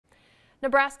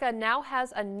Nebraska now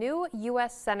has a new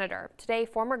U.S. Senator. Today,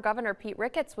 former Governor Pete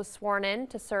Ricketts was sworn in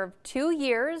to serve 2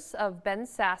 years of Ben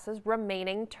Sasse's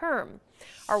remaining term.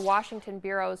 Our Washington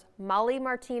Bureau's Molly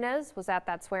Martinez was at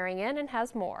that swearing in and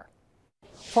has more.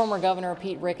 Former Governor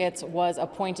Pete Ricketts was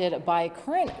appointed by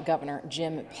current Governor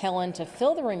Jim Pillen to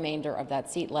fill the remainder of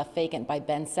that seat left vacant by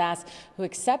Ben Sasse, who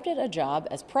accepted a job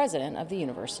as president of the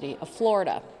University of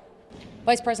Florida.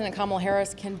 Vice President Kamala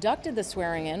Harris conducted the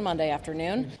swearing-in Monday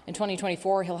afternoon. In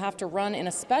 2024, he'll have to run in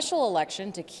a special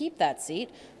election to keep that seat,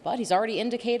 but he's already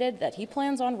indicated that he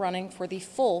plans on running for the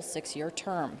full 6-year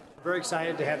term. Very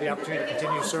excited to have the opportunity to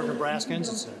continue to serve Nebraskans.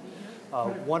 It's a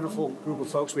wonderful group of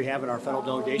folks we have in our federal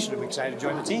delegation. I'm excited to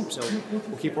join the team, so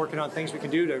we'll keep working on things we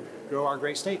can do to grow our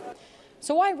great state.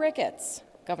 So why Ricketts?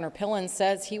 Governor Pillen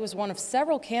says he was one of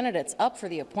several candidates up for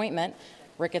the appointment.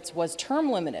 Ricketts was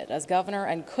term limited as governor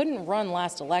and couldn't run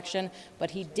last election,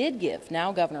 but he did give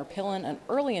now Governor Pillen an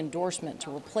early endorsement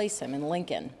to replace him in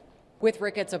Lincoln. With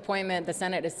Ricketts' appointment, the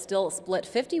Senate is still split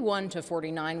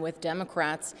 51-49 with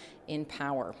Democrats in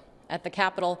power. At the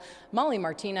Capitol, Molly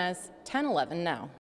Martinez, 10/11 Now.